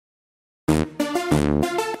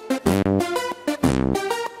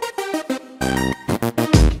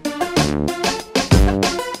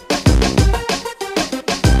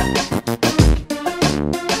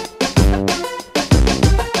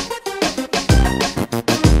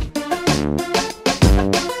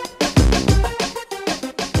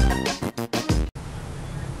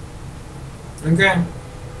Okay.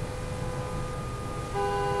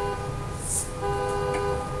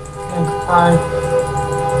 Okay, bye.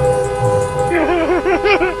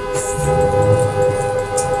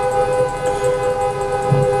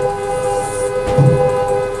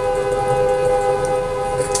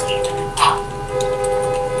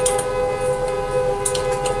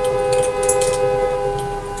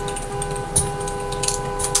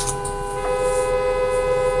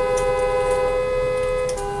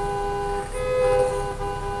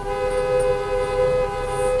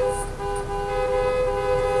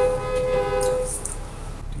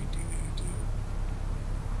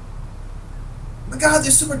 Oh my god,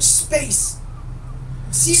 there's so much space!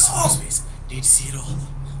 See it all! Space. Need to see it all.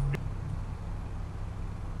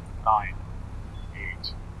 9,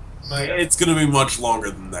 8. It's gonna be much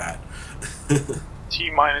longer than that.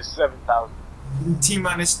 T minus 7,000. T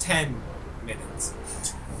minus 10 minutes.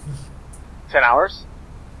 10 hours?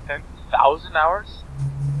 10,000 hours?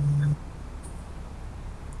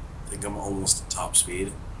 I think I'm almost at top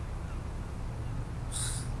speed.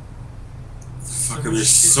 Fuck, there's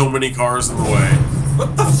so many cars in the way.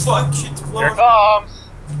 What the fuck? Shit's Here blowing it comes!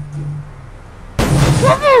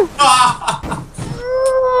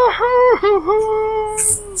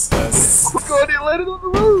 Oh god, he landed on the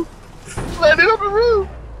roof! Landed on the roof!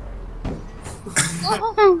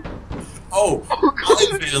 Oh,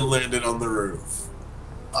 my van landed on the roof.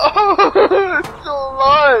 Oh, it's still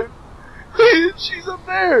alive! She's up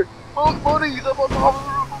there! Moni's up on top of the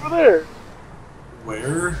roof over there!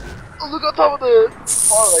 Where? Oh, look on top of the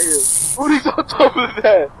bar right here! Moni's on top of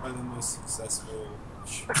that! One of the most successful.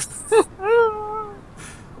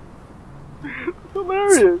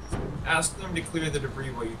 Hilarious! Ask them to clear the debris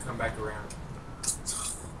while you come back around.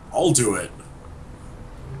 I'll do it.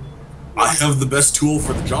 I have the best tool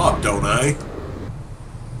for the job, don't I?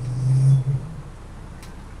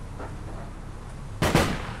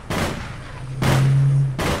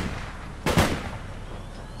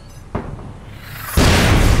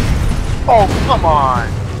 Oh, come on!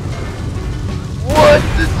 What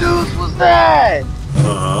the deuce was that?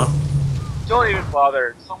 Uh-huh. Don't even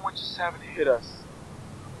bother. Someone just happened to hit us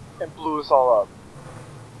and blew us all up.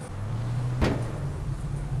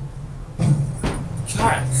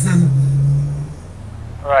 God.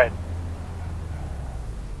 Alright.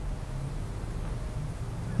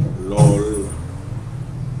 Lol.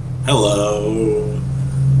 Hello.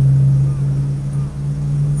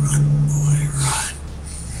 Run, boy, run.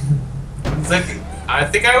 It's like, I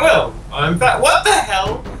think I will. I'm back. What the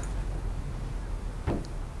hell?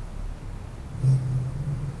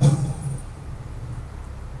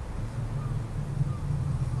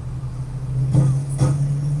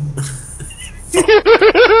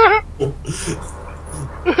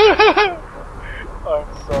 I'm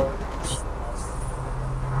sorry.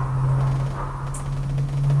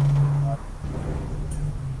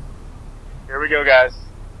 Here we go, guys.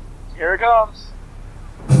 Here it comes.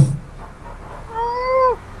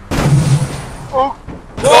 Oh! Whoa!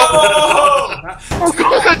 Oh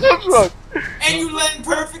god, that jump truck! And you land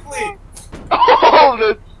perfectly! Oh,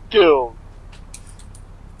 that's skills.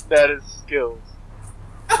 That is skills.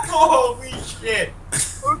 Holy shit!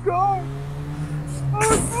 Oh god!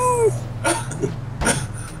 Oh god!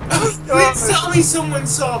 Please tell me someone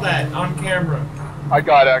saw that on camera. I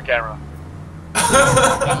got it on camera.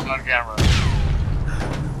 On camera.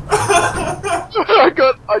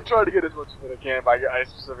 I tried to get as much as I can, but I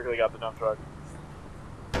specifically got the dump truck.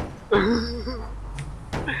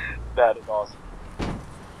 That is awesome.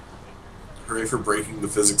 Hooray for breaking the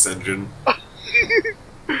physics engine.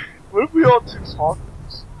 What if we all took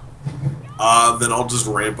talkers? Then I'll just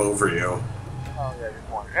ramp over you. Oh yeah, good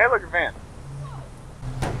point. Hey, look, a van.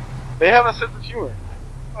 They have a sense of humor.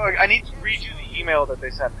 Look, I need to read you the email that they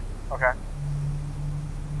sent me. Okay.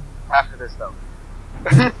 After this, though.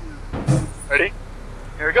 Ready?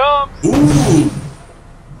 Here it comes. Ooh!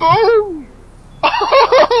 Boom!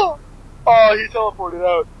 Oh, he teleported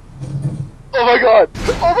out. Oh my god!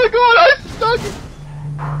 Oh my god! I stuck it!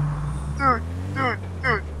 Dude!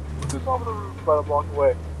 It's on top of the roof about a block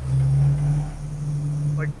away.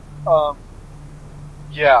 Like,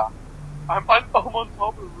 yeah. I'm on top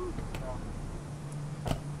of the roof now.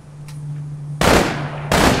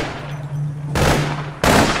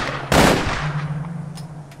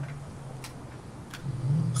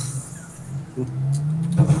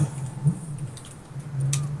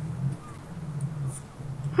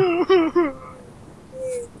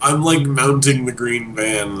 I'm like mounting the green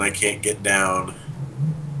van and I can't get down.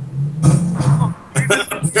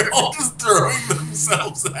 They're all just throwing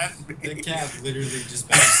themselves at me. The cab literally just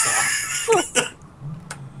bounced off.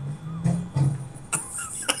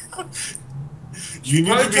 You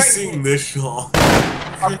need to be seeing this, Shawn.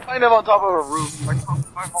 I'm kind of on top of a roof. Like, if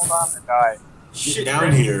I fall down and die. Get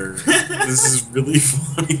down here. This is really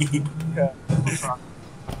funny. Yeah,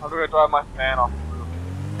 I'm gonna drive my fan off the roof.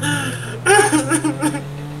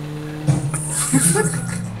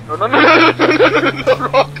 No,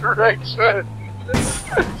 wrong direction.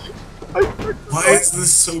 Why is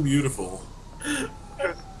this so beautiful?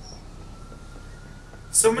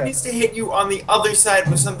 Someone needs to hit you on the other side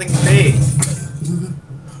with something big.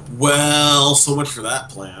 Well, so much for that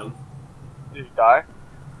plan. Did you die?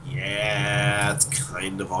 Yeah, it's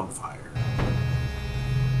kind of on fire.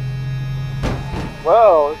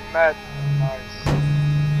 Well, isn't that nice?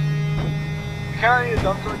 You kinda need a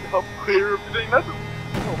dump truck to help clear everything. That's a...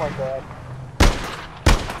 Oh my god.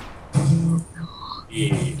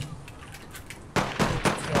 Yeah.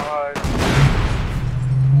 God.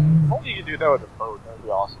 Only you could do that with a boat. That would be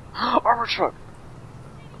awesome. Armor truck!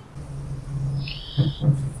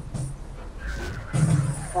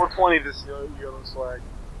 420 this yellow swag.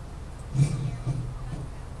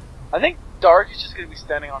 I think Dark is just gonna be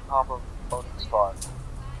standing on top of the loading spot.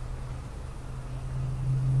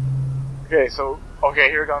 Okay, so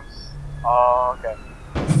here it comes. Okay.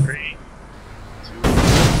 3, 2,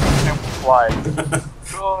 and fly.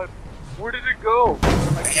 God, where did it go?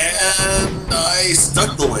 And I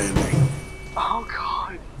stuck the landing. Oh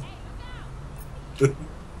god.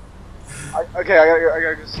 I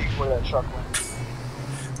gotta go see where that truck went.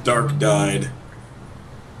 Dark died.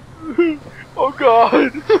 Oh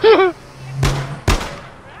god.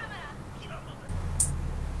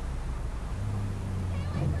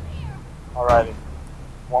 Alrighty.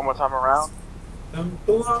 One more time around.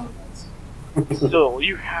 Still,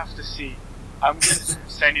 you have to see. I'm gonna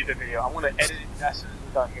send you the video. I'm gonna edit it as soon as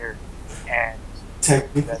we're done here. And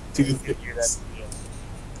Technically, give you that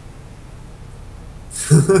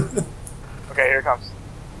video. Okay, here it comes.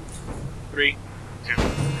 3, 2,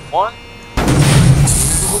 1.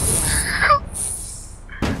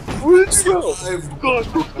 Where did you go? Oh god,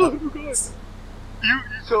 oh god, oh god. You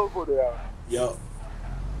teleported out. Yup.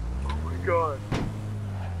 Oh my god.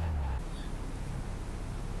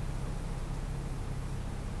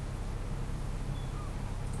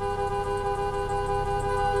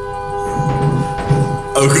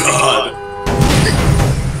 Oh god.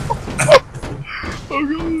 Oh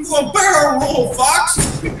god. Well, barrel roll, Fox!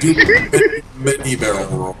 Do many barrel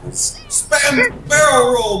rolls. Spam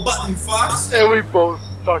barrel roll button, Fox! And we both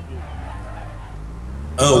stuck it.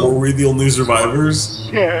 Oh, were we the only survivors?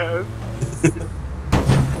 Yeah.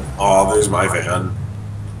 Aw, there's my van.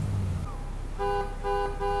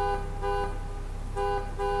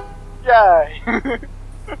 Yay!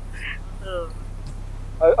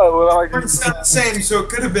 It's not the same, so it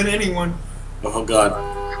could have been anyone. Oh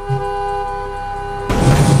god.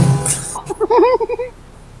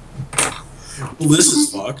 Well, this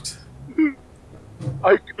is fucked.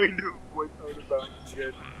 I kind of went out of bounds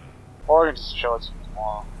again. Or I can just show it to you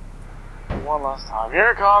tomorrow. One last time. Here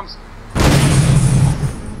it comes!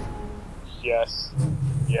 Yes.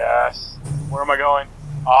 Yes. Where am I going?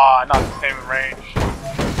 Ah, not the same range.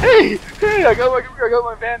 Hey! Hey! I got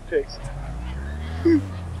my van fixed.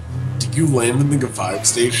 Did you land in the G5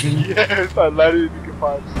 station? Yes, I landed in the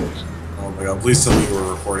G5 station. Oh my god, please tell me you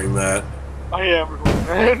were recording that. I am recording,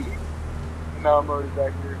 man. And now I'm already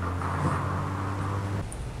back here.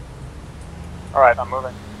 Alright, I'm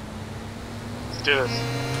moving. Let's do this.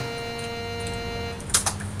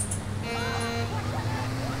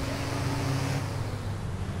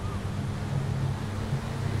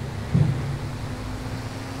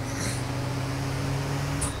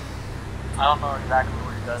 I don't know exactly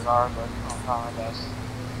where you guys are, but I'll try my best.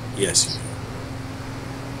 Yes, you do.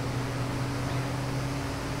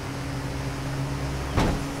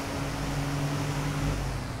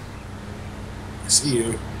 I see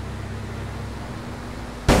you.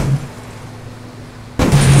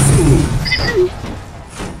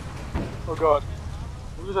 Oh god.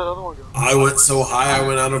 Where did that other one go? I went so high I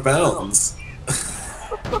went out of bounds.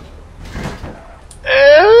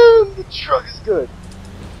 And the truck is good.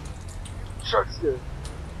 The truck is good.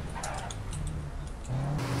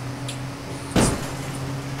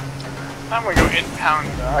 I'm gonna go impound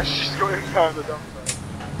that. I should just go impound the dump truck.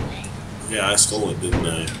 Yeah, I stole it, didn't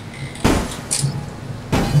I?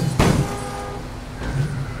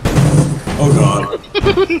 Oh god.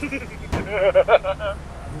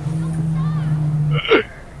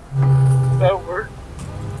 That worked.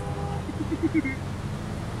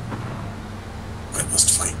 I must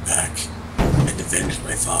fight back and avenge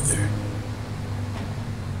my father.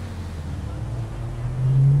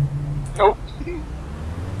 Nope.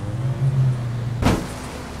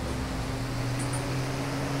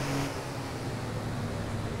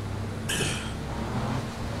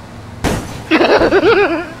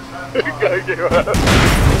 Gotta get out.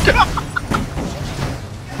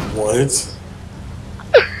 What?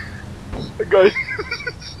 A guy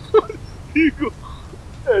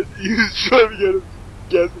and he was trying to get his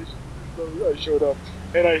gas station, so I showed up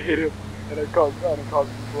and I hit him and I caused him to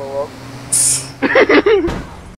blow up.